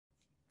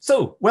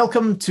So,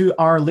 welcome to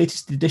our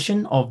latest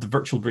edition of the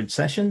Virtual Bridge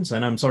Sessions,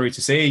 and I'm sorry to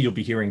say you'll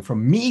be hearing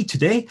from me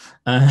today.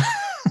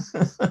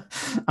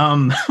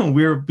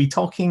 We'll be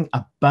talking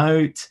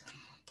about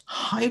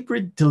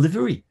hybrid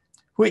delivery,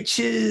 which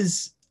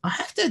is, I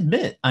have to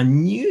admit, a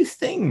new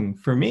thing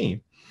for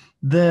me.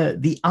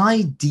 The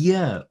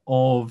idea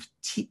of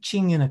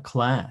teaching in a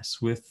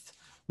class with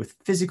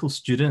physical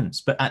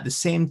students, but at the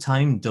same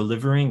time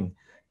delivering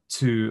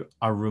to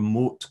a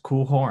remote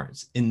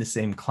cohort in the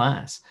same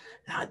class.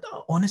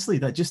 Honestly,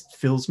 that just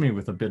fills me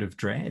with a bit of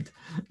dread.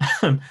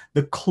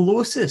 The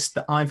closest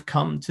that I've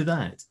come to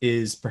that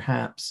is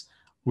perhaps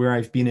where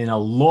I've been in a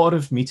lot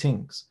of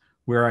meetings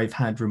where I've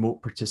had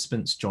remote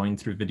participants join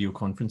through video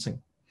conferencing.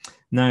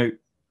 Now,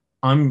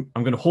 I'm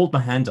going to hold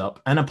my hand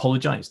up and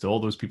apologize to all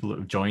those people that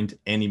have joined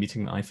any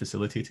meeting that I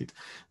facilitated,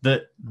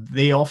 that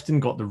they often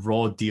got the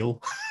raw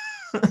deal.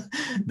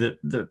 It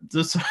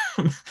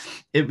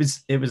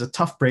was a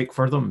tough break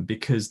for them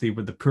because they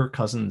were the poor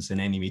cousins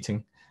in any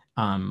meeting.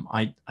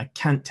 I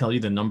can't tell you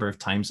the number of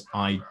times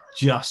I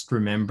just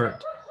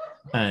remembered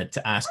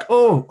to ask,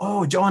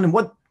 oh, John, and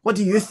what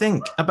do you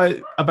think about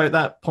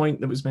that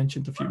point that was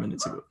mentioned a few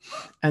minutes ago?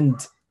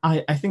 And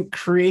I think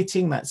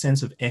creating that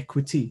sense of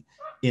equity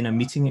in a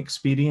meeting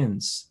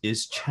experience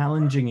is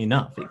challenging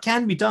enough. It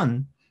can be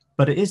done,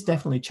 but it is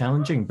definitely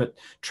challenging. But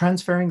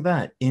transferring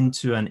that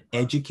into an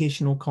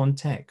educational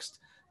context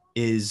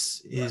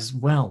is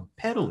well,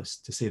 perilous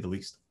to say the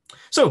least.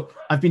 So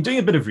I've been doing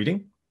a bit of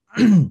reading.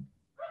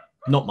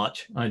 Not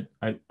much.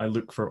 I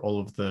look for all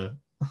of the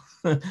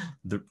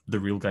the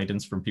real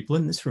guidance from people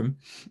in this room,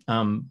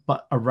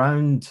 but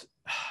around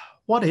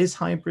what is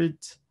hybrid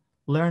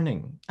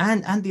learning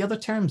and the other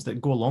terms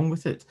that go along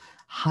with it: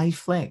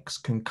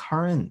 HyFlex,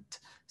 concurrent,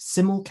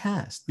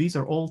 simulcast. These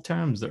are all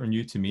terms that are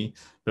new to me,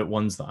 but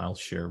ones that I'll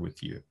share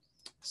with you.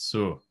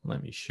 So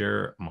let me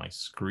share my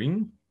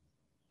screen.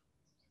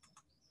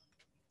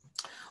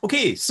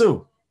 Okay,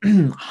 so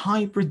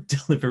hybrid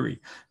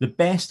delivery, the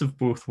best of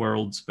both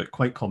worlds, but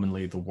quite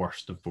commonly the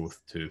worst of both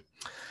too.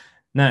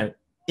 Now,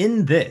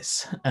 in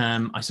this,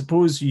 I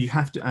suppose you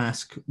have to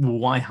ask, well,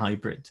 why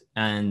hybrid?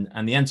 And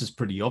the answer is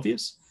pretty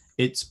obvious.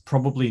 It's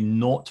probably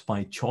not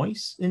by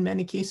choice in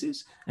many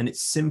cases, and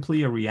it's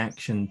simply a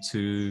reaction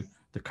to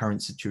the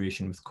current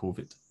situation with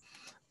COVID.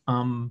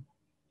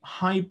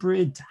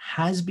 Hybrid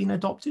has been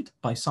adopted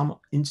by some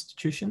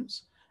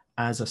institutions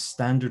as a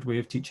standard way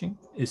of teaching,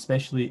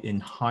 especially in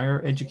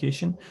higher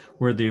education,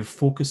 where they're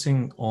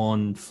focusing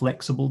on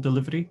flexible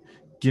delivery,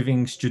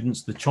 giving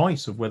students the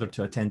choice of whether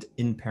to attend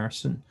in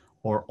person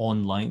or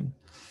online.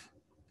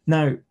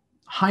 Now,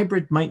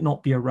 hybrid might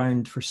not be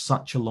around for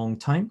such a long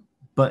time,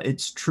 but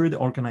it's true that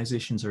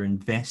organizations are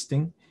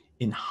investing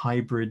in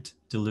hybrid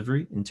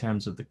delivery in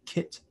terms of the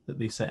kit that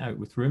they set out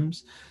with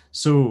rooms.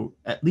 So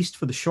at least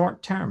for the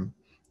short term,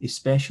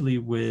 especially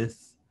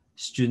with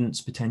students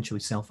potentially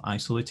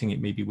self-isolating,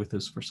 it may be with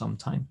us for some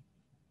time.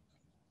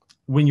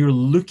 When you're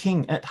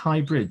looking at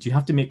hybrid, you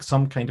have to make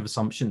some kind of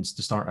assumptions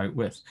to start out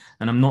with.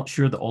 And I'm not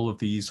sure that all of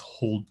these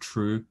hold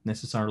true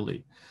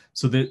necessarily.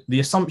 So the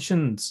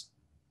assumptions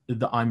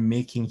that I'm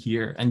making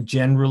here, and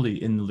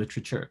generally in the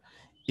literature,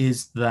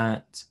 is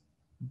that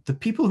the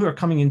people who are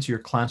coming into your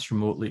class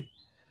remotely,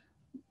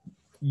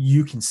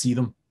 you can see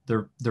them,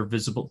 they're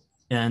visible.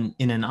 And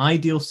in an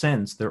ideal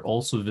sense, they're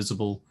also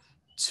visible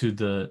to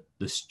the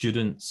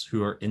students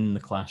who are in the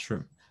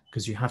classroom,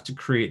 because you have to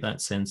create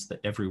that sense that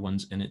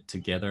everyone's in it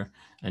together,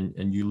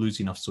 and you lose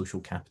enough social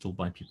capital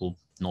by people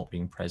not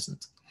being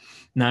present.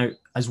 Now,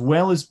 as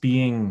well as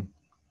being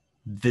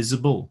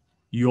visible,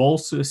 you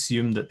also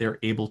assume that they're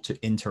able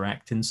to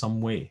interact in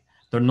some way.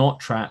 They're not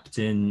trapped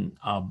in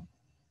a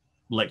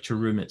lecture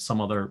room at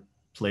some other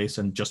place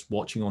and just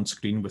watching on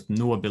screen with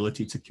no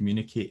ability to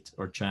communicate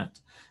or chat.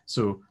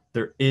 So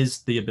there is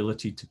the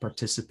ability to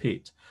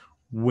participate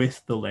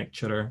with the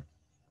lecturer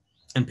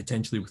and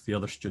potentially with the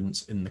other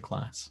students in the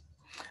class.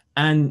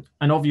 And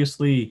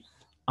obviously,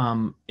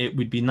 it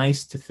would be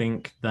nice to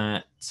think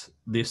that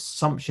the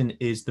assumption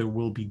is there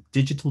will be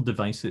digital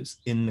devices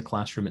in the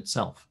classroom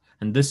itself.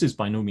 And this is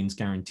by no means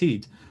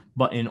guaranteed,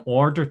 but in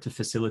order to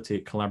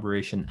facilitate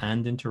collaboration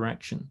and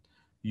interaction,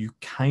 you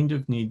kind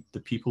of need the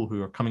people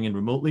who are coming in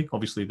remotely.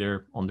 Obviously,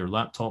 they're on their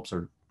laptops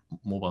or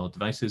mobile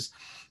devices,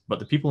 but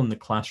the people in the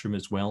classroom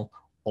as well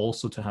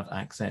also to have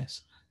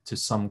access to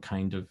some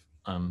kind of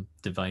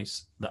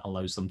device that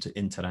allows them to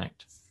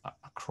interact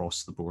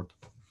across the board.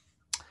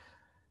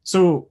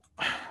 So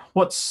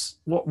what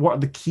are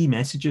the key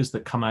messages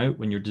that come out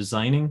when you're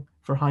designing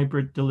for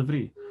hybrid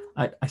delivery?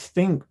 I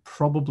think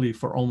probably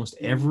for almost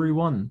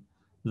everyone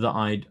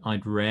that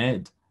I'd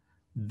read,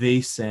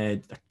 they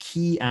said a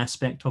key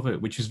aspect of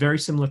it, which is very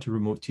similar to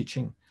remote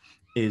teaching,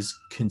 is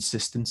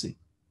consistency.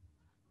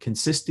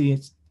 Consistency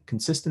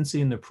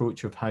in the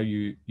approach of how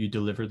you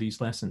deliver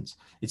these lessons.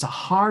 It's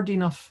hard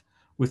enough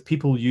with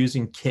people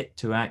using kit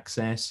to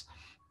access,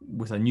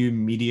 with a new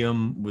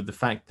medium, with the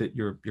fact that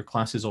your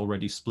class is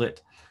already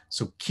split.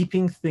 So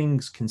keeping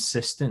things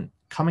consistent,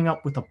 coming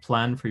up with a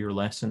plan for your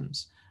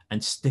lessons,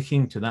 and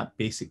sticking to that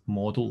basic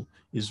model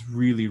is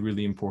really,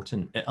 really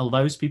important. It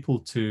allows people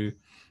to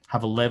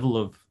have a level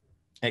of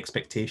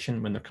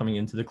expectation when they're coming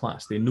into the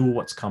class. They know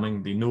what's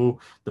coming, they know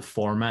the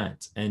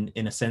format, and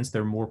in a sense,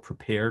 they're more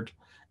prepared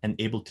and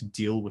able to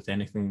deal with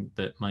anything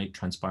that might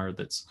transpire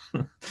that's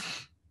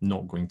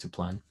not going to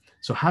plan.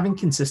 So having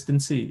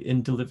consistency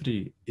in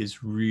delivery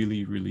is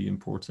really, really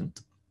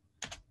important.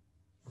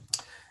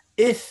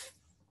 If,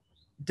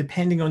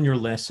 depending on your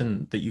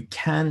lesson, that you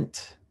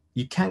can't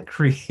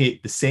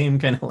create the same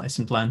kind of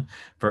lesson plan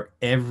for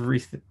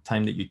every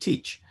time that you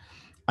teach,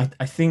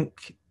 I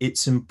think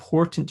it's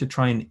important to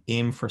try and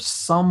aim for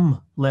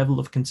some level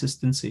of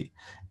consistency,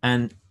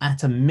 and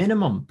at a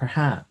minimum,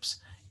 perhaps,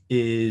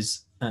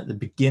 is at the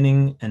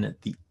beginning and at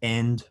the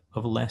end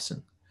of a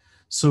lesson.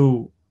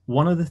 So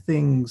one of the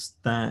things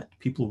that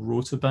people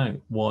wrote about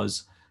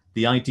was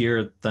the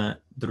idea that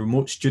the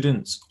remote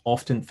students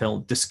often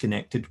felt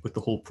disconnected with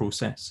the whole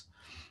process.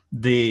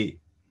 They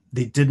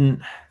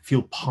didn't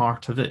feel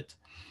part of it.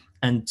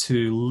 And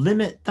to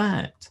limit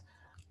that,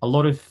 a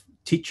lot of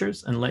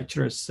teachers and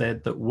lecturers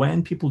said that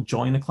when people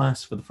join a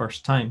class for the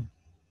first time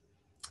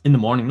in the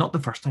morning, not the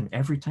first time,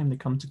 every time they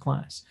come to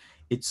class,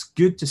 it's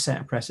good to set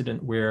a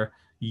precedent where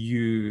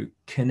you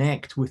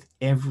connect with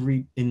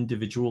every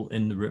individual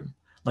in the room.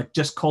 Like,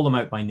 just call them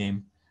out by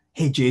name.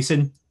 Hey,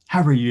 Jason,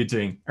 how are you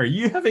doing? Are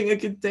you having a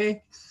good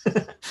day?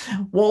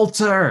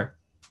 Walter,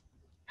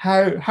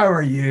 how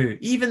are you?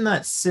 Even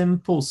that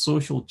simple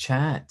social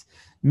chat,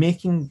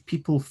 making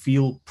people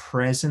feel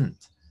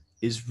present,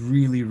 is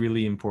really,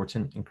 really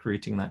important in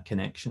creating that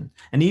connection.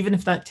 And even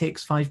if that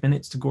takes 5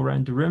 minutes to go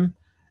around the room,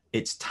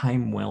 it's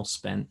time well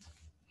spent.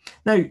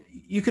 Now,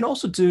 you can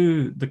also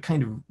do the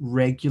kind of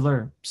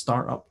regular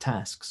startup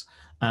tasks.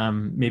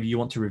 Maybe you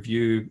want to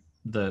review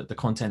the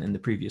content in the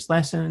previous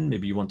lesson.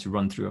 Maybe you want to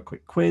run through a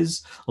quick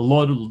quiz. A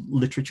lot of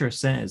literature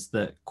says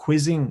that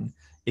quizzing,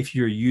 if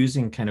you're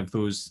using kind of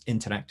those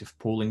interactive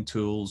polling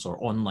tools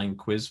or online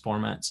quiz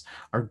formats,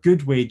 are a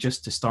good way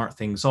just to start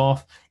things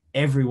off.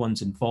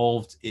 Everyone's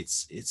involved.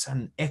 It's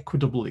an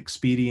equitable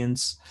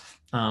experience,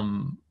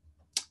 and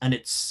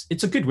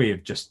it's a good way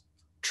of just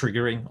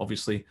triggering,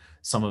 obviously,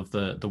 some of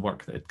the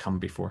work that had come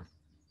before.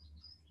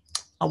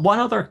 One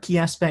other key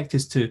aspect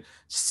is to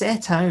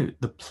set out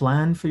the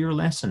plan for your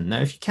lesson.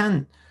 Now, if you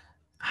can't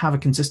have a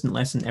consistent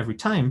lesson every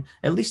time,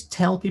 at least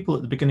tell people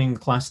at the beginning of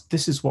the class,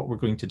 this is what we're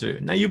going to do.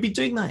 Now, you'll be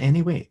doing that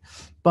anyway,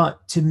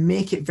 but to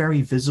make it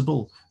very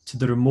visible to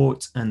the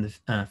remote and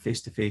the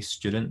face-to-face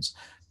students,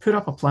 put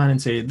up a plan and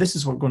say, this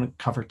is what we're going to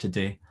cover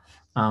today.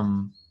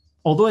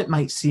 Although it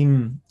might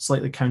seem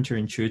slightly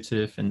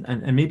counterintuitive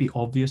and maybe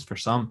obvious for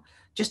some,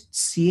 just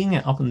seeing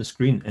it up on the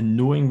screen and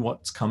knowing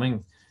what's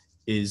coming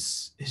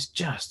is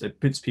just, it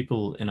puts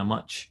people in a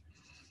much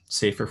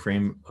safer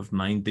frame of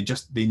mind.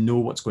 They know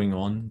what's going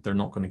on. They're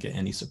not going to get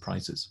any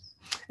surprises.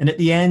 And at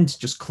the end,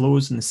 just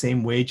close in the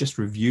same way, just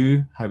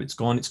review how it's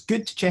gone. It's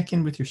good to check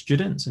in with your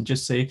students and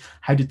just say,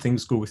 how did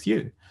things go with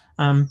you?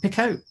 Pick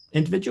out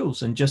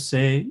individuals and just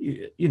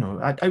say,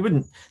 I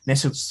wouldn't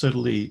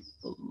necessarily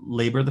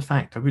labor the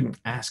fact. I wouldn't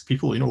ask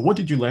people, what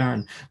did you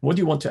learn? What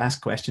do you want to ask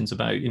questions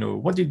about?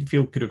 What did you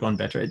feel could have gone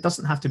better? It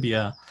doesn't have to be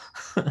a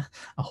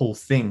whole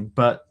thing,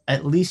 but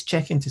at least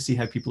check in to see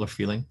how people are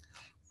feeling.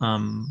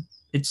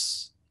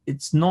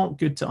 It's not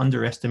good to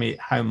underestimate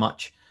how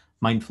much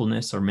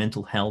mindfulness or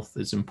mental health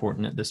is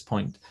important at this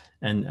point,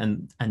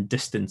 and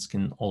distance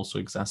can also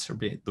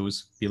exacerbate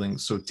those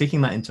feelings. So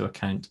taking that into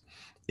account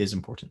is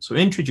important. So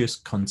introduce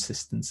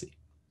consistency.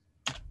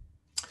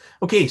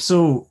 Okay,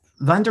 so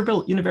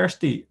Vanderbilt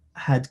University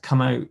had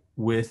come out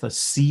with a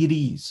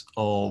series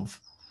of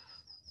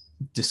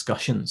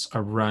discussions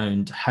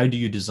around how do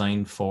you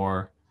design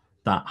for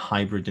that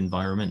hybrid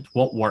environment,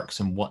 what works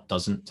and what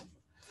doesn't.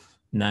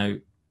 Now,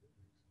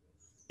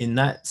 in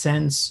that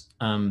sense,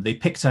 they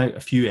picked out a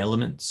few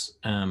elements.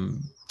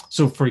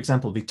 So for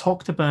example, they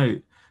talked about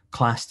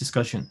class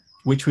discussion,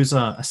 which was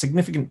a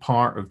significant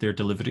part of their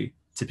delivery,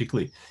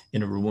 typically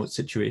in a remote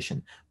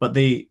situation. But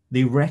they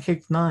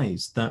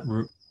recognized that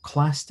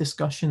class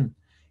discussion,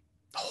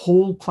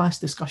 whole class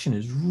discussion,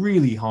 is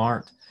really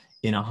hard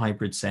in a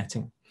hybrid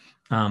setting,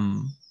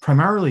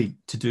 primarily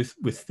to do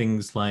with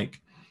things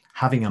like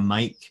having a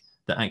mic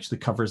that actually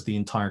covers the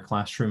entire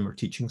classroom or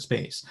teaching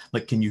space.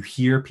 Like, can you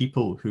hear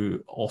people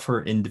who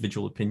offer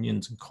individual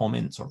opinions and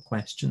comments or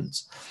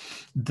questions?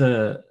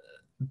 The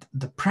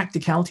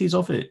practicalities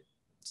of it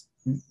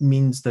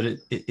means that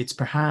it's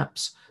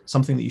perhaps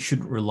something that you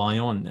shouldn't rely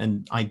on,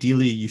 and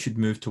ideally you should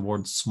move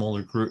towards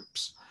smaller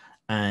groups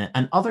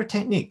and other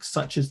techniques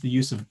such as the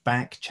use of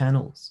back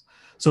channels.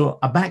 So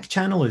a back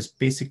channel is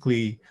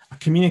basically a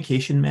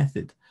communication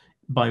method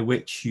by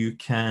which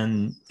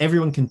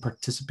everyone can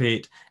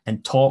participate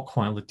and talk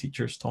while the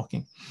teacher's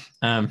talking.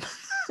 I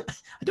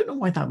don't know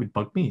why that would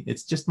bug me.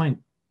 It's just my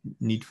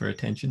need for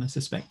attention, I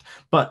suspect.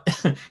 But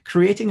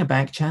creating a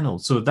back channel,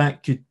 so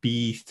that could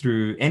be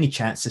through any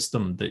chat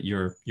system that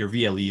your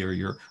VLE or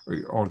your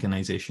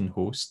organization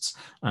hosts,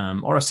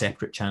 or a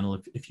separate channel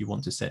if you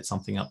want to set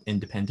something up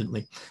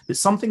independently. But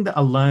something that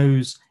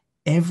allows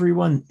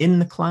everyone in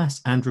the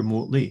class and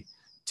remotely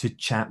to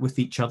chat with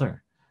each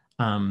other,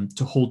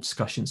 to hold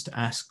discussions, to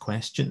ask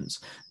questions.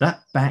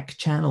 That back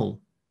channel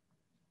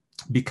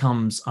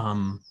becomes,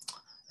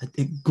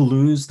 it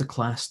glues the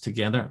class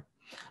together.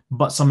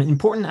 But some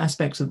important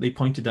aspects that they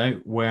pointed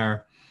out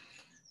were,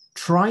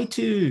 try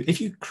to, if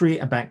you create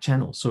a back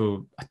channel,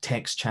 so a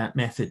text chat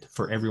method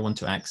for everyone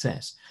to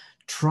access,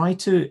 try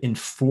to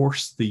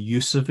enforce the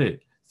use of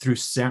it through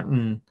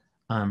certain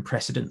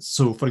precedents.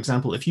 So for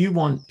example, if you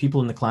want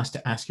people in the class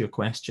to ask you a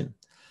question,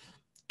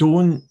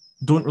 don't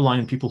rely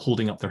on people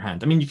holding up their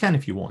hand. I mean, you can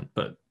if you want,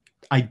 but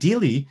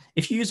ideally,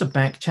 if you use a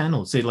back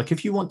channel, say like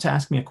if you want to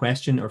ask me a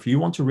question or if you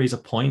want to raise a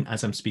point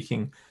as I'm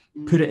speaking,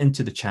 put it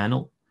into the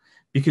channel,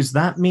 because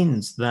that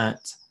means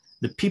that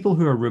the people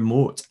who are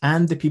remote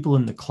and the people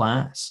in the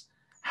class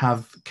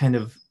have kind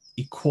of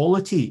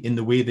equality in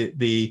the way that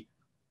they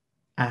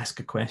ask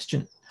a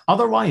question.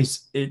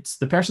 Otherwise, it's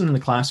the person in the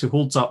class who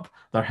holds up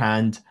their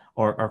hand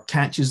or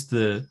catches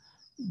the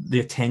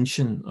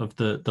attention of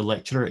the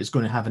lecturer is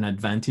going to have an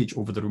advantage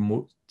over the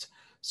remote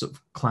sort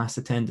of class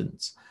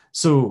attendance.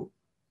 So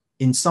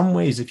in some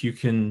ways, if you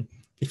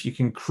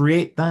can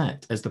create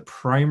that as the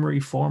primary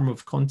form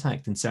of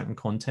contact in certain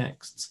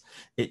contexts,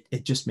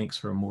 it just makes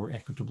for a more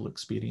equitable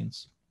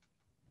experience.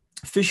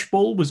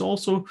 Fishbowl was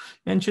also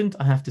mentioned.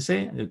 I have to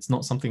say, it's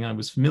not something I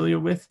was familiar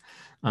with.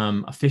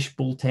 A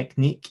fishbowl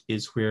technique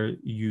is where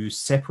you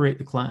separate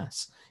the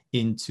class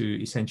into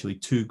essentially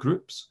two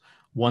groups.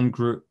 One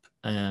group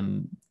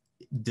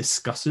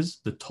discusses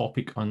the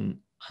topic on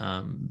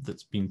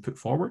that's being put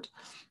forward,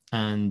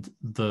 and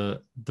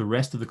the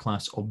rest of the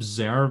class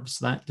observes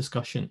that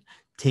discussion,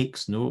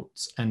 takes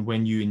notes, and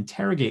when you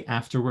interrogate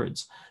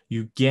afterwards,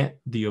 you get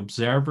the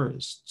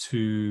observers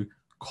to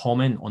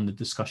comment on the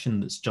discussion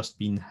that's just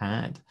been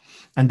had,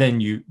 and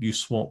then you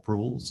swap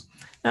roles.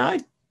 Now,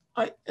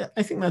 I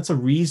think that's a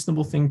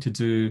reasonable thing to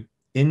do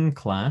in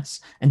class,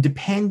 and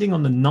depending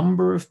on the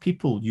number of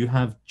people you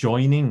have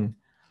joining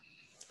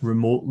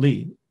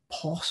remotely,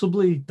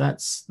 possibly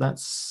that's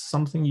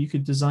something you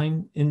could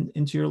design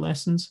into your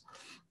lessons.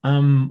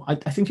 I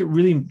think it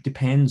really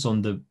depends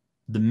on the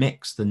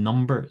mix, the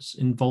numbers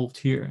involved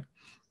here.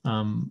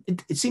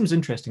 It seems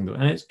interesting though,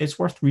 and it's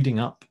worth reading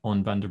up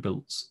on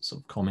Vanderbilt's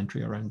sort of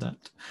commentary around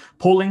that.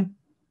 Polling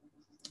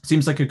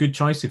seems like a good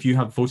choice if you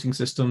have voting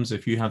systems,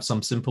 if you have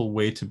some simple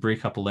way to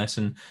break up a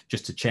lesson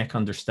just to check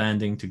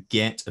understanding, to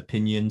get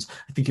opinions.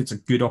 I think it's a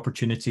good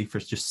opportunity for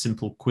just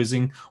simple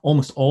quizzing.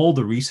 Almost all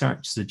the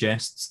research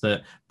suggests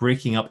that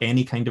breaking up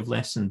any kind of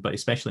lesson, but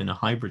especially in a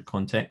hybrid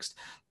context,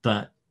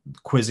 that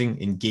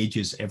quizzing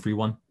engages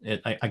everyone.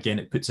 Again,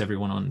 it puts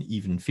everyone on an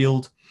even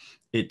field.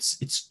 It's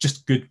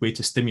just a good way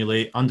to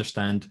stimulate,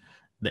 understand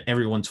that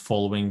everyone's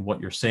following what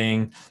you're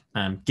saying,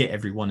 get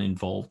everyone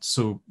involved.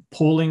 So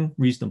polling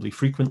reasonably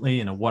frequently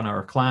in a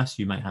 1-hour class,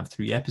 you might have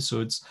 3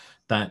 episodes.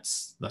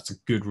 That's a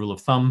good rule of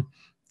thumb,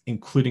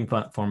 including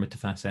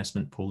formative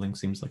assessment. Polling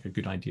seems like a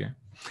good idea.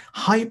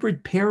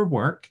 Hybrid pair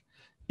work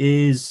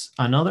is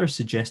another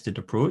suggested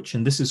approach,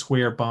 and this is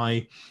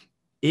whereby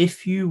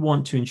if you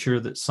want to ensure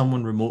that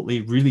someone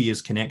remotely really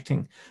is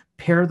connecting,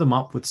 pair them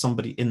up with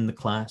somebody in the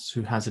class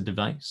who has a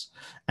device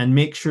and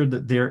make sure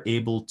that they're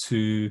able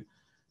to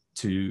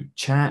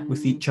chat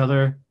with each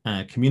other,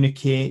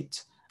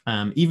 communicate,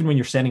 even when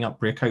you're setting up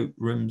breakout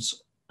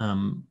rooms,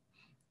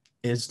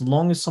 as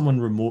long as someone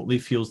remotely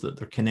feels that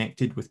they're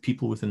connected with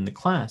people within the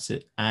class,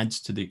 it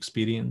adds to the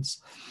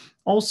experience.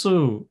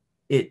 Also,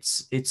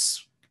 it's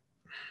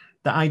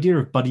the idea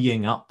of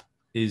buddying up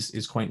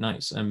is quite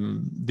nice.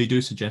 They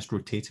do suggest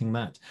rotating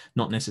that,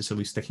 not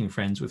necessarily sticking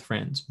friends with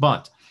friends,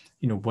 but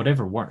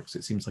whatever works,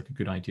 it seems like a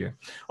good idea.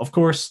 Of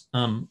course,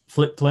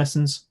 flipped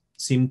lessons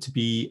seem to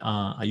be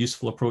a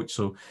useful approach.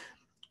 So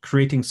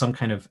creating some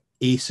kind of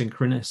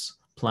asynchronous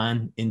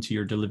plan into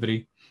your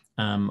delivery,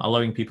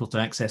 allowing people to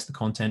access the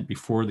content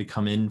before they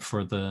come in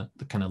for the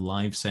kind of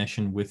live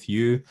session with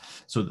you,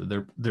 so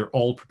that they're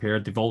all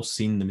prepared. They've all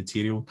seen the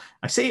material.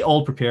 I say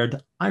all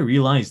prepared. I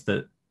realize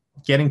that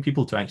getting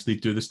people to actually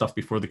do the stuff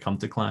before they come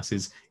to class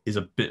is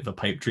a bit of a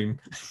pipe dream.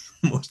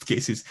 In most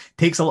cases, it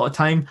takes a lot of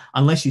time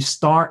unless you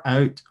start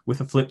out with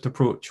a flipped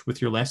approach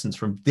with your lessons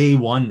from day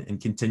one and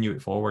continue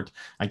it forward.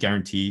 I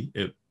guarantee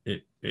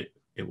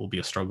it will be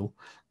a struggle.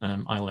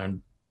 I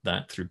learned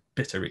that through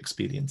bitter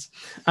experience.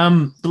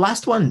 The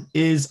last one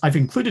is, I've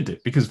included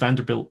it because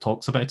Vanderbilt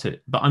talks about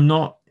it, but I'm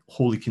not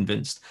wholly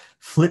convinced.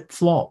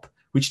 Flip-flop,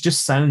 which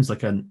just sounds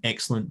like an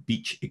excellent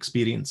beach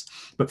experience.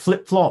 But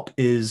flip-flop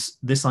is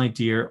this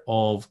idea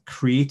of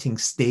creating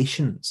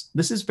stations.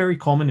 This is very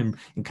common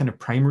in kind of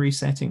primary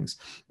settings.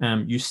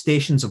 Use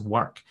stations of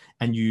work,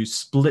 and you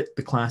split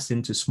the class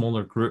into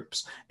smaller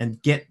groups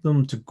and get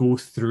them to go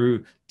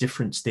through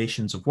different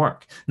stations of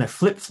work. Now,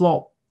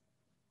 flip-flop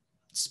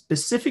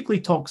specifically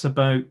talks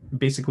about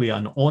basically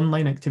an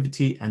online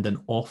activity and an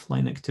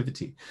offline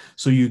activity.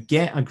 So you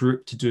get a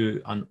group to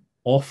do an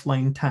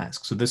offline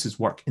tasks. So this is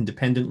work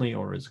independently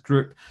or as a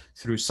group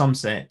through some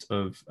set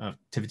of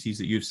activities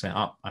that you've set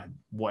up,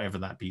 whatever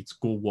that be. It's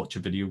go watch a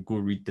video, go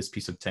read this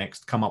piece of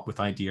text, come up with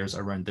ideas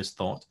around this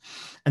thought.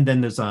 And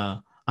then there's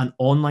an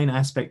online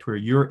aspect where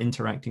you're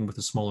interacting with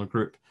a smaller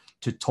group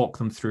to talk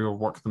them through or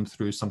work them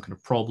through some kind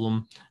of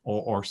problem,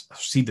 or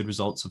see the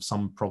results of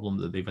some problem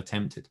that they've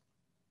attempted.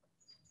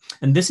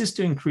 And this is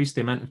to increase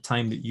the amount of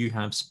time that you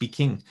have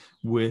speaking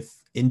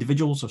with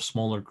individuals or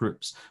smaller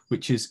groups,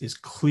 which is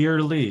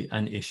clearly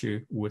an issue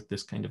with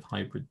this kind of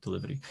hybrid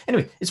delivery.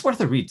 Anyway, it's worth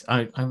a read.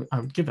 I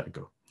would give it a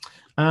go.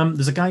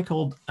 There's a guy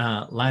called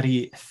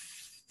Larry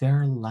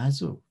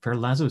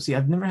Ferlazzo. See,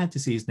 I've never had to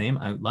say his name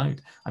out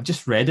loud. I've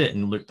just read it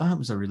and looked, that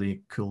was a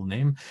really cool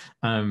name.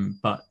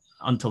 But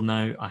until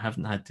now, I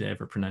haven't had to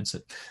ever pronounce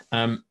it.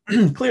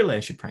 Clearly,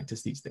 I should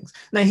practice these things.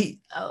 Now,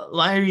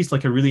 Larry's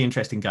like a really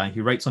interesting guy.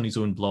 He writes on his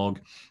own blog,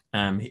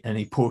 and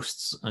he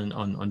posts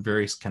on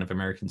various kind of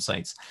American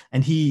sites.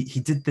 And he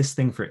did this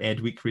thing for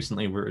Ed Week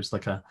recently, where it was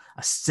like a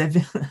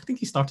 7. I think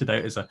he started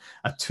out as a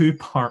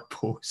 2-part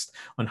post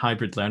on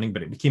hybrid learning,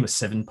 but it became a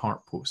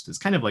 7-part post. It's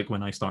kind of like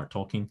when I start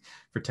talking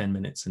for 10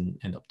 minutes and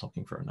end up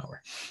talking for an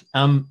hour.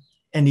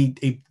 And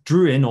he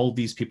drew in all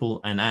these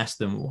people and asked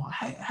them, well,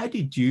 how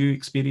did you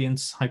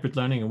experience hybrid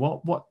learning, and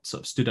what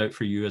sort of stood out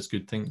for you as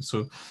good things?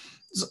 So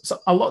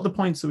a lot of the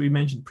points that we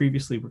mentioned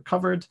previously were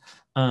covered,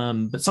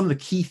 but some of the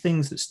key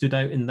things that stood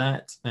out in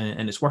that,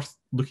 and it's worth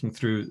looking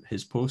through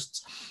his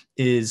posts,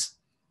 is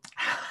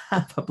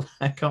have a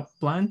backup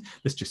plan.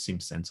 This just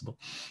seems sensible.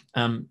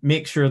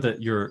 Make sure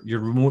that your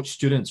remote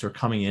students are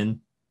coming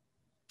in.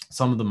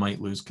 Some of them might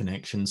lose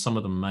connection. Some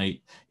of them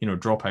might,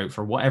 drop out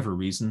for whatever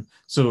reason.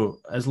 So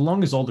as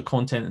long as all the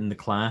content in the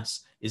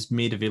class is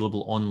made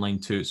available online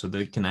too, so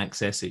they can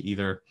access it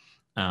either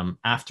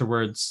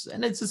afterwards,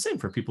 and it's the same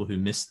for people who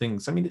miss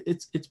things. I mean,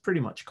 it's pretty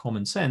much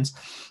common sense,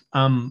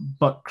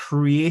 but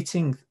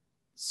creating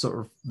sort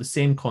of the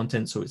same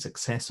content so it's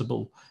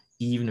accessible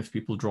even if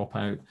people drop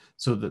out,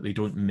 so that they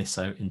don't miss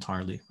out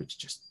entirely, which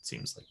just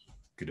seems like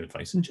good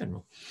advice in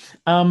general.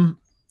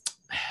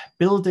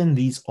 Build in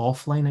these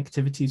offline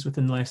activities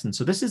within the lesson.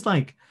 So this is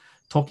like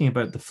talking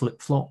about the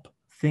flip-flop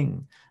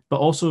thing, but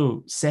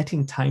also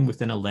setting time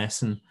within a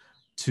lesson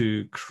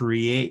to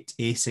create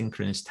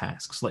asynchronous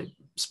tasks, like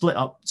split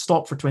up,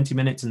 stop for 20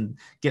 minutes and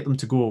get them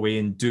to go away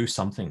and do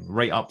something,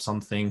 write up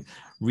something,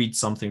 read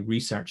something,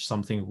 research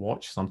something,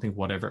 watch something,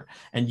 whatever,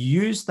 and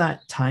use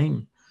that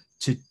time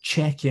to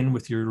check in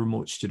with your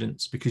remote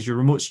students, because your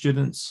remote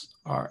students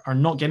are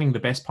not getting the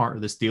best part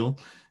of this deal.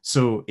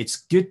 So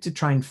it's good to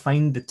try and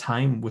find the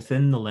time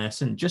within the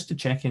lesson just to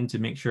check in, to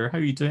make sure, how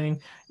are you doing?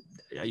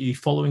 Are you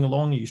following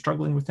along? Are you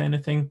struggling with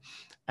anything?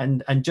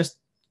 And just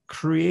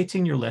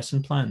creating your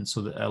lesson plan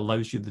so that it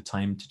allows you the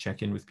time to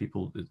check in with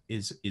people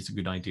is a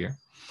good idea.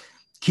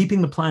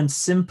 Keeping the plan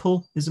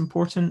simple is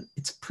important.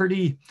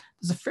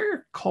 There's a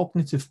fair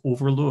cognitive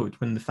overload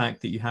when the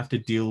fact that you have to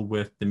deal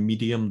with the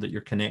medium that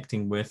you're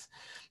connecting with.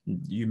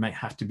 You might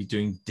have to be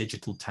doing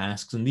digital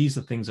tasks, and these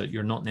are things that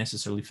you're not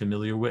necessarily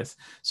familiar with.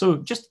 So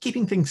just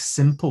keeping things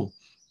simple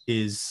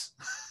is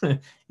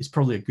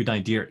probably a good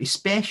idea,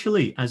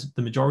 especially as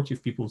the majority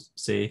of people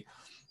say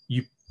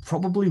you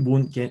probably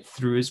won't get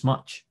through as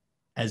much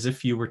as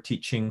if you were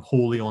teaching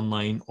wholly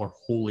online or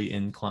wholly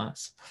in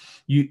class.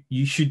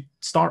 You should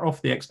start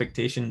off the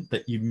expectation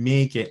that you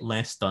may get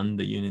less done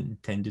than you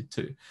intended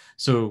to.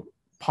 So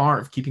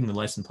part of keeping the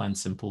lesson plan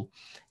simple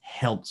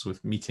helps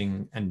with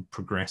meeting and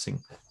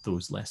progressing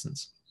those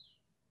lessons.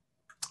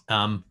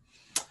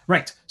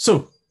 Right,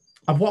 so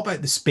what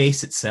about the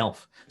space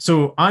itself?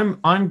 So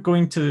I'm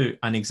going to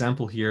an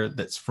example here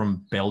that's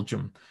from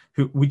Belgium,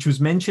 which was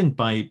mentioned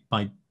by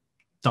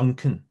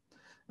Duncan,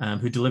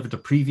 who delivered a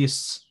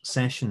previous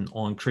session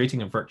on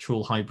creating a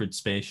virtual hybrid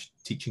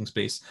teaching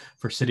space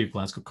for City of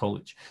Glasgow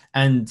College.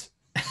 And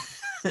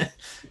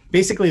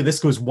basically this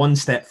goes one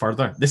step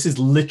further. This is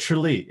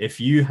literally, if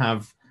you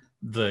have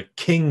the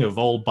king of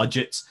all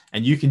budgets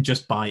and you can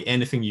just buy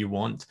anything you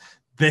want,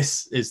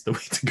 this is the way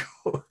to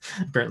go,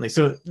 apparently.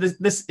 So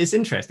this is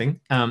interesting.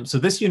 So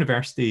this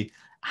university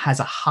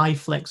has a high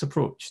flex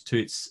approach to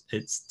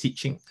its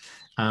teaching.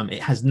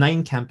 It has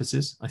 9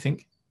 campuses, I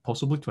think,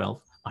 possibly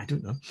 12. I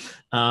don't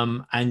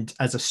know. And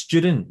as a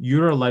student,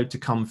 you're allowed to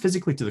come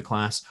physically to the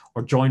class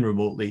or join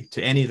remotely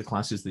to any of the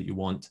classes that you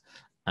want.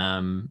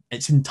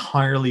 It's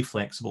entirely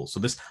flexible. So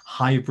this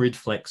hybrid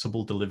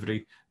flexible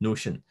delivery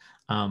notion,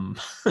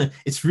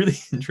 it's really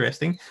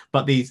interesting,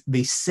 but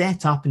they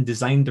set up and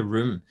designed a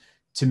room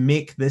to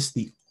make this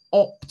the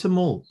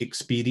optimal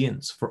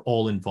experience for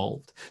all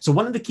involved. So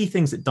one of the key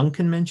things that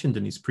Duncan mentioned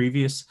in his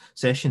previous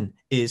session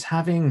is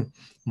having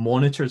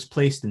monitors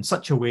placed in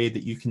such a way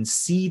that you can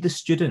see the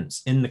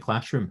students in the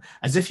classroom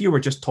as if you were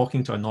just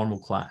talking to a normal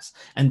class.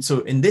 And so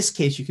in this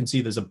case, you can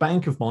see there's a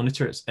bank of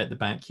monitors at the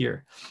back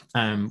here,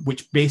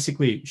 which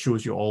basically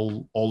shows you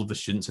all of the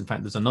students. In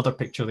fact, there's another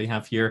picture they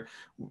have here,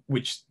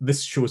 which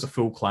this shows a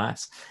full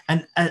class.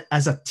 And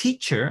as a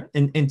teacher,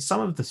 in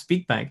some of this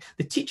feedback,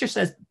 the teacher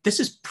says, this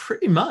is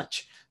pretty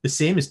much the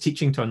same as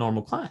teaching to a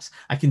normal class.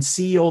 I can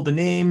see all the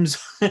names,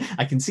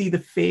 I can see the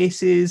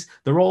faces,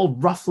 they're all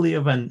roughly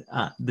of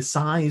the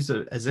size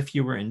as if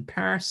you were in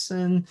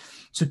person.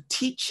 So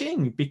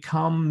teaching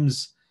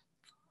becomes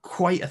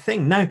quite a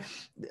thing. Now,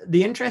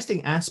 the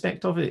interesting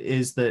aspect of it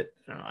is that,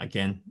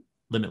 again,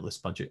 limitless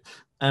budget.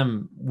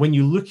 When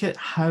you look at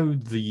how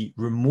the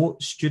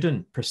remote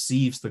student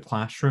perceives the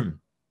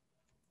classroom,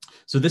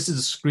 so this is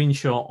a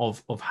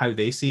screenshot of how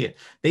they see it.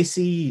 They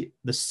see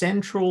the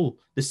central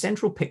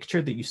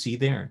picture that you see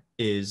there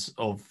is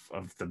of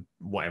the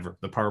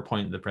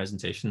PowerPoint, the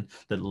presentation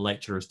that the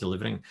lecturer is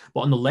delivering.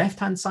 But on the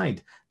left-hand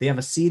side, they have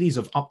a series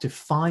of up to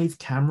 5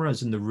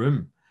 cameras in the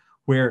room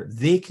where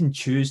they can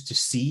choose to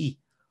see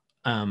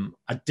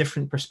a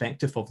different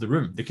perspective of the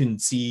room. They can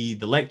see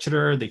the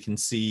lecturer, they can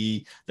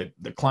see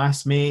the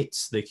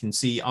classmates, they can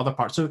see other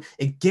parts. So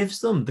it gives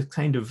them the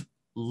kind of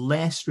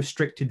less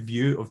restricted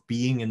view of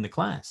being in the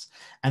class.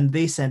 And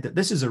they said that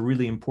this is a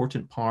really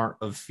important part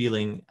of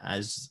feeling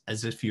as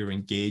if you're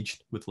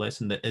engaged with the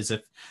lesson, that as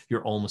if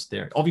you're almost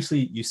there.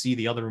 Obviously, you see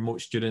the other remote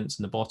students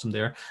in the bottom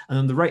there. And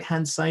on the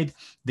right-hand side,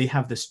 they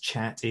have this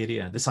chat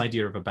area, this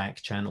idea of a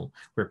back channel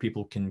where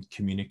people can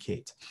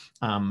communicate.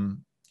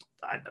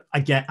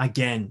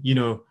 Again, you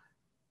know,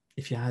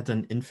 if you had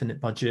an infinite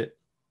budget,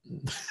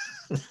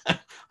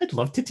 I'd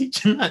love to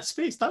teach in that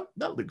space. That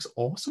looks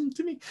awesome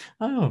to me.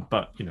 Oh,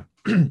 but you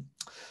know,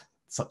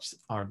 such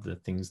are the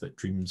things that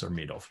dreams are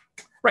made of.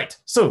 Right.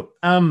 So,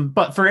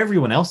 but for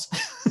everyone else,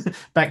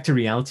 back to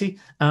reality.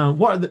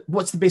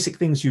 What's the basic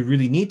things you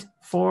really need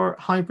for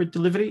hybrid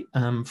delivery?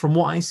 From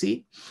what I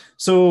see,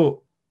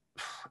 so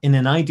in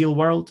an ideal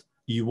world,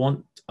 you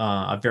want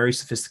a very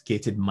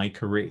sophisticated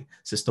mic array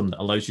system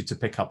that allows you to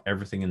pick up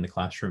everything in the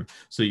classroom,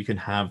 so you can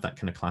have that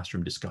kind of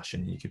classroom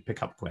discussion and you can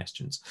pick up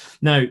questions.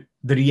 Now,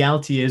 the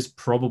reality is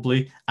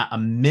probably at a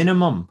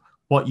minimum,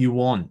 what you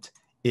want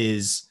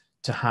is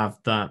to have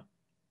that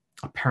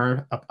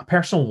a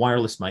personal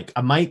wireless mic,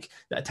 a mic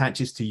that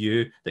attaches to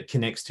you, that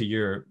connects to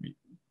your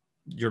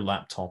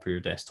laptop or your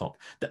desktop,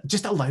 that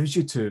just allows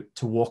you to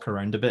walk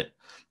around a bit.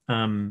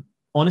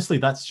 Honestly,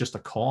 that's just a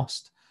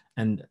cost.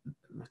 And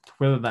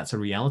whether that's a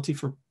reality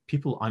for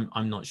people,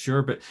 I'm not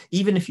sure. But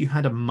even if you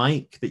had a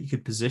mic that you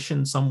could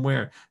position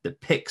somewhere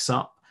that picks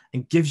up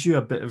and gives you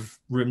a bit of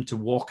room to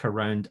walk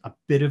around a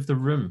bit of the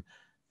room,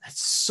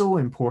 that's so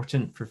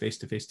important for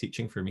face-to-face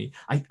teaching for me.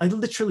 I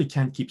literally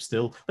can't keep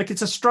still. Like,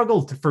 it's a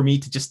struggle for me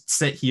to just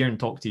sit here and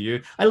talk to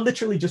you. I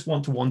literally just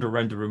want to wander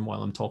around the room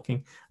while I'm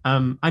talking.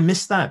 I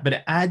miss that, but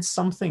it adds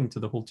something to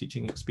the whole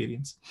teaching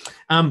experience.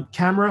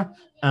 Camera.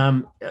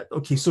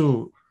 Okay,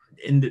 so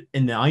in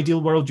the ideal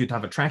world, you'd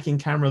have a tracking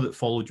camera that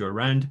followed you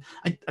around.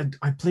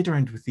 I played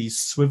around with these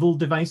swivel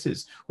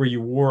devices where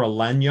you wore a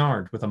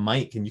lanyard with a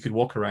mic and you could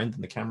walk around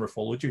and the camera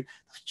followed you. It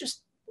was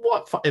just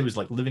what fun. It was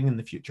like living in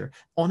the future.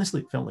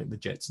 Honestly, it felt like the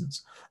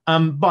Jetsons.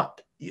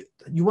 But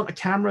you want a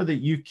camera that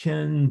you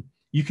can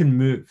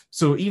move.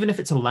 So even if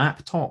it's a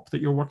laptop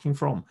that you're working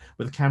from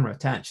with a camera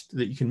attached,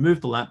 that you can move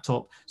the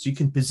laptop, so you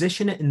can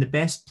position it in the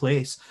best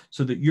place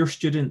so that your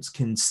students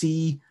can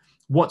see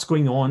what's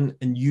going on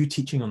and you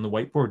teaching on the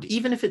whiteboard.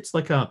 Even if it's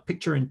like a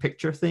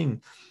picture-in-picture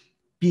thing,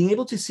 being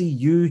able to see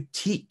you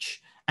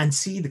teach and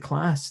see the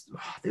class,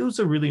 those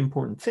are really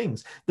important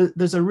things.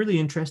 There's a really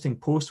interesting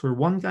post where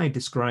one guy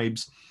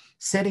describes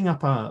setting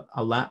up a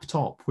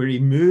laptop where he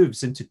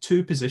moves into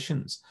 2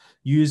 positions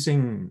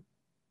using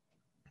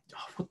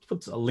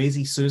what's a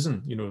lazy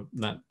Susan, you know,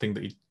 that thing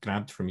that he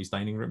grabbed from his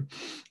dining room.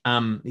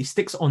 He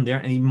sticks it on there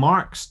and he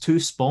marks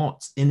 2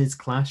 spots in his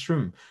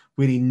classroom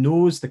where he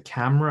knows the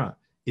camera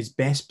is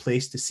best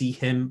placed to see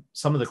him,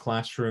 some of the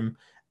classroom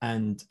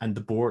and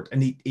the board.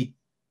 And he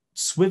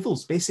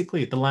swivels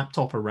basically the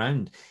laptop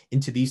around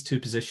into these 2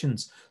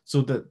 positions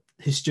so that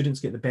his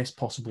students get the best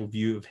possible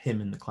view of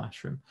him in the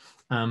classroom.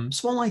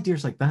 Small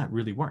ideas like that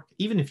really work,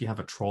 even if you have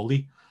a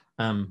trolley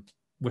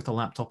with a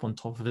laptop on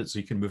top of it so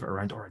you can move it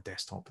around, or a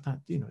desktop. That,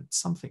 you know, it's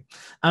something.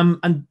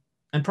 And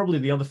probably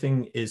the other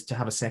thing is to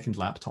have a second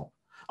laptop.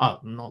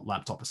 Not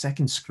laptop, a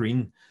second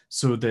screen,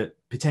 so that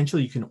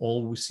potentially you can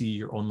always see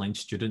your online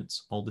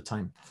students all the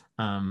time.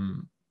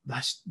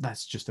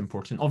 That's just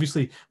important.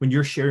 Obviously, when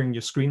you're sharing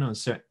your screen on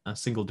a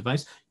single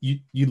device, you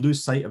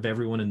lose sight of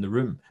everyone in the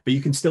room, but you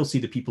can still see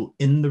the people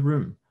in the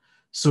room.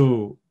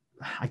 So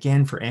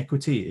again, for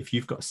equity, if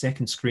you've got a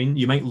second screen,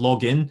 you might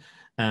log in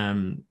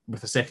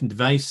with a second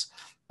device,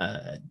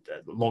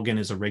 log in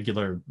as a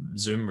regular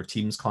Zoom or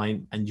Teams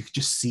client, and you can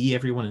just see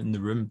everyone in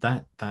the room.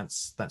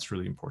 That's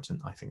really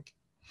important, I think.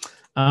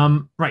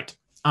 Right,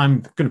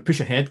 I'm going to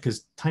push ahead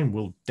because time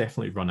will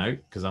definitely run out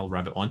because I'll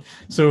rabbit on.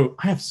 So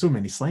I have so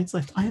many slides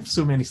left.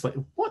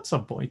 What's a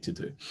boy to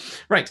do?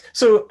 Right,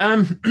 so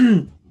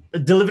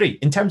delivery,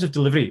 in terms of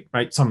delivery,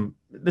 right,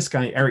 this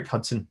guy, Eric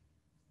Hudson,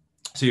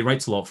 so he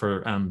writes a lot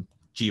for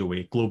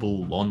GOA,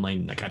 Global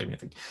Online Academy, I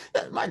think.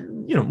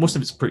 You know, most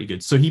of it's pretty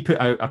good. So he put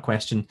out a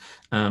question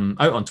out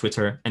on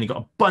Twitter and he got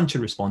a bunch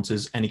of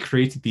responses, and he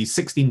created these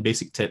 16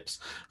 basic tips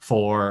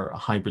for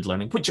hybrid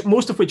learning,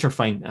 most of which are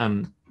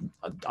fine.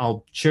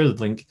 I'll share the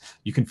link.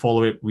 You can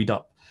follow it, read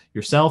up,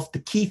 yourself. The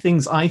key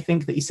things I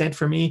think that he said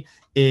for me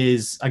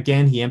is,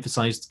 again, he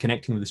emphasized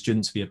connecting with the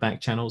students via back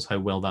channels, how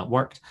well that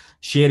worked,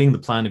 sharing the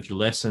plan of your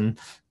lesson,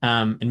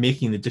 and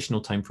making additional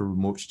time for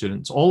remote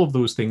students. All of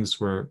those things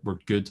were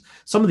good.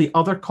 Some of the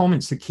other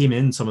comments that came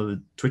in, some of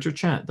the Twitter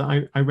chat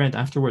that I read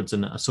afterwards,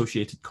 and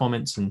associated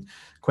comments and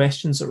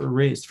questions that were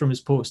raised from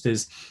his post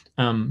is,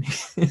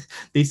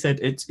 they said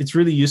it's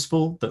really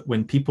useful that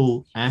when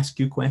people ask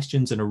you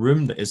questions in a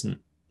room that isn't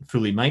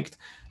fully mic'd,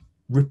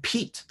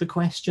 repeat the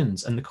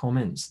questions and the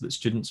comments that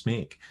students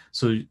make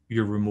so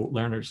your remote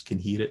learners can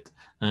hear it.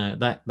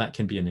 That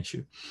can be an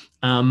issue.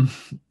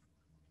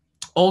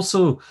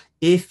 Also,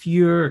 if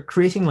you're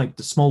creating like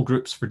the small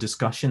groups for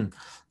discussion,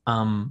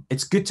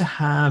 it's good to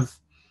have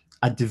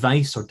a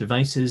device or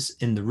devices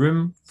in the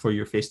room for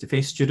your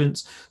face-to-face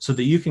students so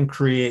that you can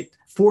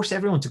force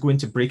everyone to go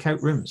into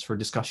breakout rooms for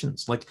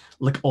discussions, like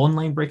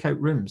online breakout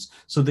rooms,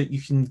 so that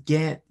you can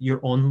get your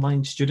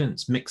online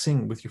students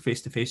mixing with your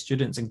face-to-face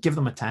students and give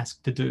them a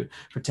task to do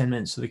for 10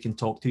 minutes so they can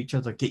talk to each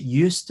other, get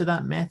used to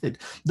that method.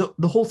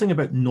 The whole thing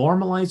about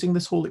normalizing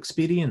this whole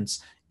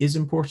experience is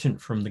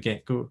important from the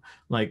get-go.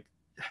 Like,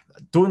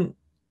 don't,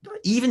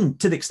 even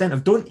to the extent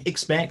of, don't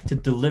expect to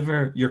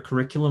deliver your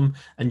curriculum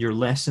and your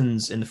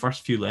lessons in the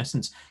first few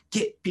lessons.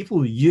 Get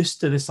people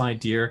used to this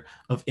idea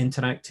of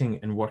interacting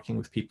and working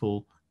with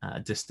people at a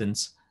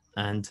distance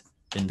and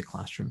in the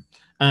classroom.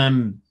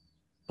 I'm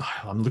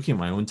looking at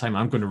my own time.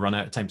 I'm going to run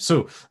out of time.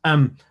 So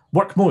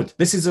work mode.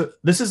 This is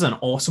an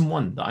awesome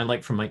one that I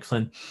like from Mike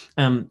Flynn.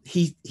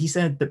 He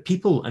said that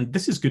people, and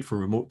this is good for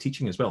remote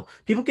teaching as well,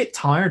 people get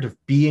tired of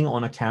being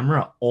on a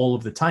camera all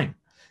of the time.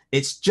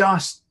 It's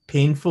just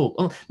painful.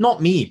 Well,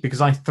 not me,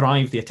 because I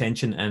thrive the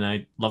attention and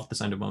I love the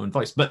sound of my own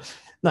voice, but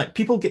like,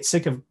 people get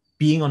sick of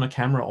being on a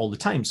camera all the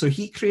time. So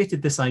he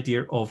created this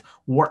idea of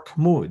work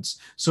modes.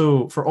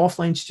 So for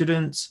offline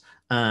students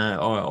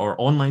or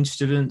online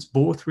students,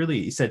 both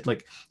really, he said,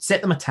 like,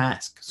 set them a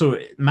task. So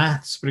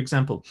maths, for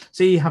example,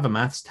 say you have a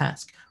maths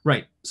task,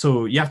 right?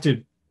 So you have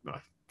to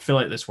fill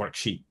out this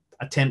worksheet,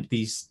 attempt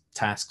these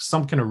tasks,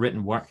 some kind of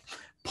written work,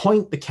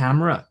 point the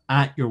camera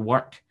at your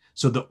work,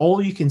 so that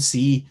all you can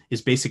see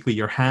is basically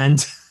your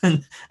hand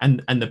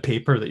and the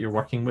paper that you're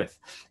working with.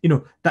 You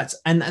know, that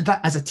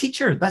as a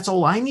teacher, that's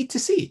all I need to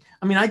see.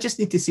 I mean, I just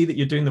need to see that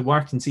you're doing the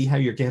work and see how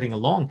you're getting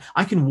along.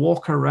 I can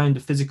walk around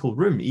a physical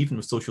room, even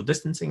with social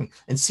distancing,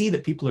 and see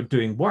that people are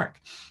doing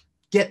work.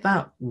 Get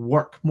that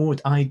work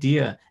mode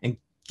idea and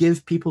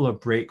give people a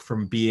break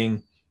from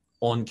being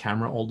on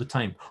camera all the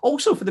time.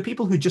 Also, for the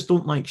people who just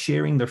don't like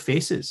sharing their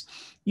faces,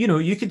 you know,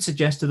 you could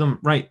suggest to them,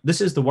 right,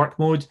 this is the work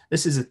mode,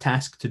 this is a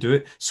task to do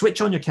it, switch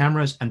on your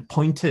cameras and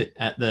point it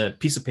at the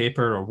piece of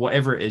paper or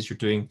whatever it is you're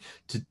doing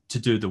to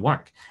do the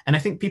work. And I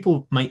think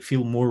people might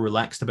feel more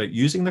relaxed about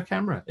using their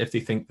camera if they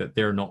think that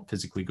they're not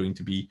physically going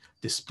to be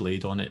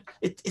displayed on it.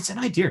 It's an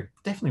idea,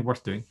 definitely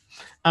worth doing.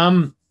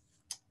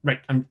 Right,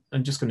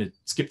 I'm just going to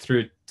skip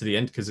through to the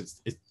end because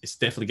it's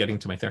definitely getting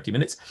to my 30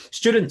 minutes.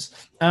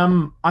 Students,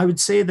 I would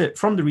say that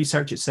from the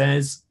research, it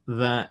says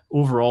that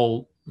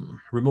overall,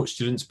 remote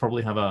students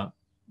probably have a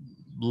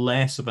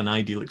less of an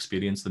ideal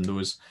experience than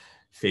those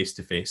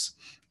face-to-face.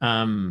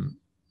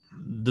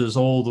 There's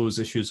all those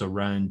issues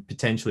around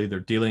potentially they're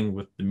dealing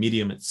with the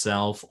medium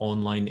itself,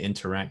 online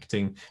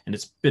interacting, and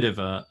it's a bit of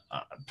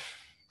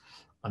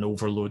an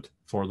overload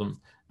for them.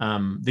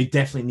 They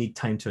definitely need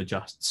time to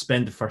adjust,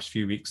 spend the first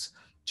few weeks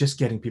just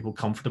getting people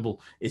comfortable,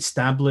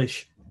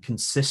 establish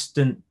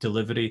consistent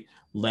delivery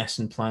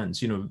lesson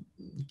plans, you know,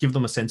 give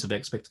them a sense of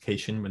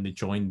expectation when they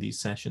join these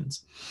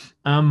sessions.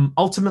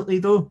 Ultimately,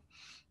 though,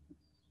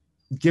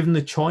 given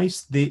the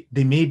choice, they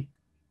may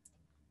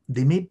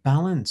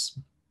balance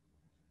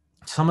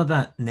some of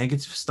that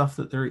negative stuff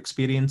that they're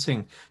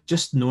experiencing,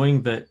 just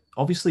knowing that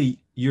obviously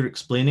you're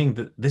explaining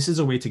that this is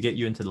a way to get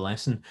you into the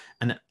lesson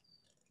and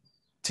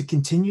to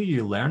continue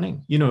your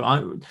learning. You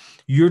know,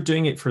 you're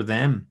doing it for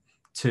them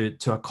to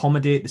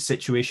accommodate the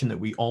situation that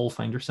we all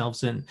find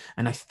ourselves in.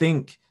 And I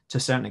think to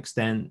a certain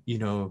extent, you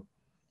know,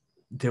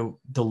 they'll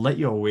let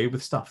you away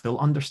with stuff. They'll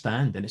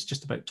understand, and it's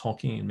just about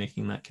talking and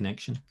making that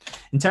connection.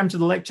 In terms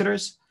of the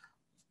lecturers,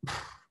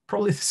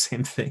 probably the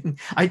same thing.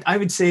 I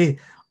would say,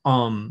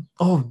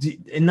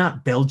 in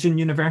that Belgian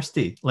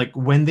university, like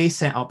when they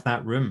set up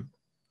that room,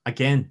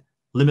 again,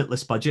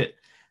 limitless budget,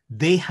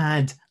 they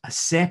had a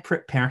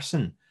separate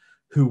person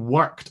who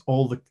worked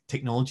all the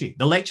technology.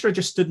 The lecturer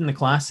just stood in the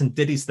class and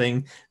did his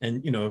thing,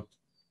 and, you know,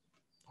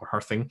 or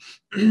her thing,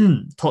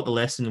 taught the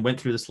lesson, went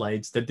through the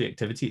slides, did the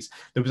activities.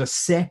 There was a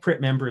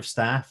separate member of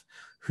staff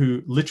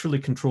who literally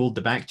controlled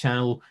the back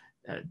channel,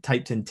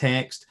 typed in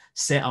text,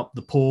 set up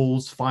the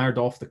polls, fired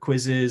off the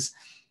quizzes.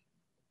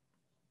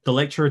 The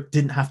lecturer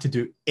didn't have to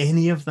do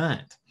any of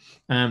that.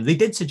 They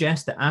did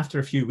suggest that after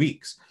a few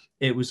weeks,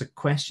 it was a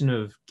question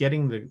of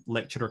getting the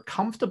lecturer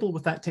comfortable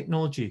with that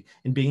technology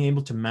and being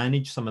able to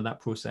manage some of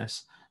that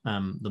process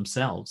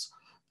themselves.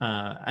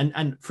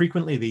 And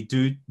frequently they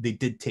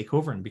did take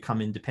over and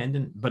become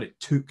independent, but it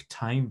took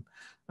time.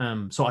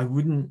 So I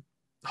wouldn't,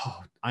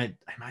 I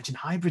imagine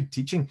hybrid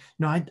teaching.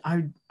 No,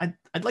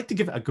 I'd like to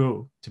give it a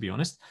go, to be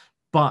honest.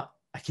 but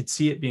I could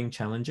see it being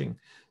challenging.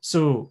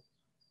 So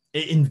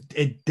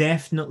it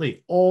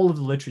definitely, all of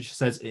the literature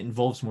says it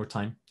involves more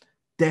time.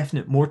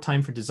 Definite more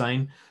time for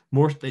design.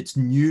 More, it's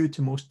new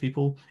to most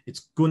people.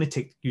 It's going to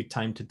take you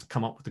time to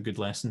come up with a good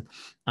lesson.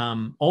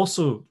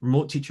 Also,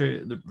 remote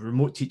teaching,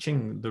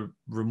 the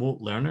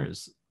remote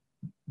learners,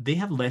 they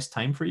have less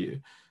time for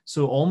you.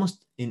 So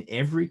almost in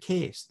every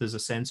case, there's a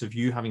sense of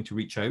you having to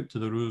reach out to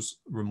those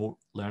remote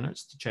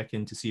learners to check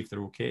in to see if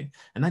they're okay.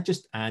 And that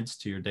just adds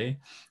to your day.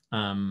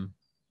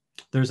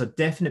 There's a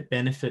definite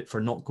benefit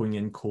for not going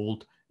in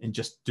cold and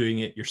just doing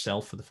it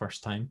yourself for the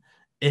first time.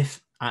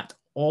 If at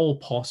all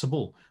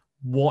possible,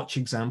 watch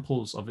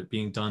examples of it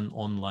being done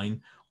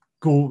online.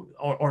 Go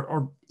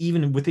or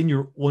even within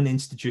your own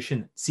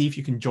institution, see if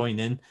you can join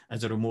in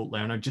as a remote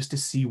learner just to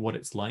see what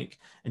it's like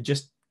and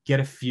just get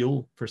a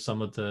feel for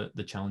some of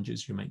the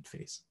challenges you might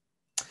face.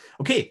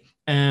 Okay,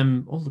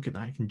 oh, look at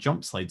that. I can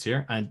jump slides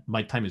here, and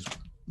my time is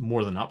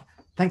more than up.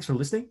 Thanks for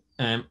listening.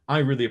 I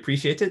really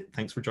appreciate it.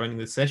 Thanks for joining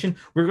this session.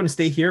 We're going to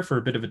stay here for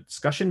a bit of a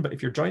discussion, but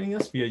if you're joining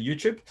us via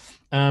YouTube,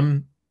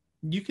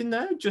 you can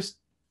now just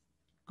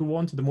go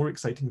on to the more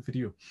exciting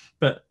video.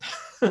 But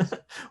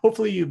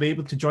hopefully you'll be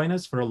able to join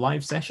us for a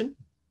live session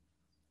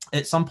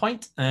at some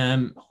point.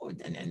 And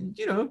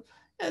you know,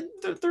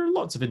 there are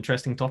lots of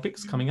interesting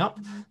topics coming up.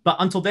 But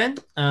until then,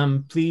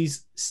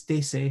 please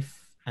stay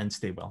safe and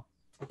stay well.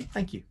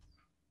 Thank you.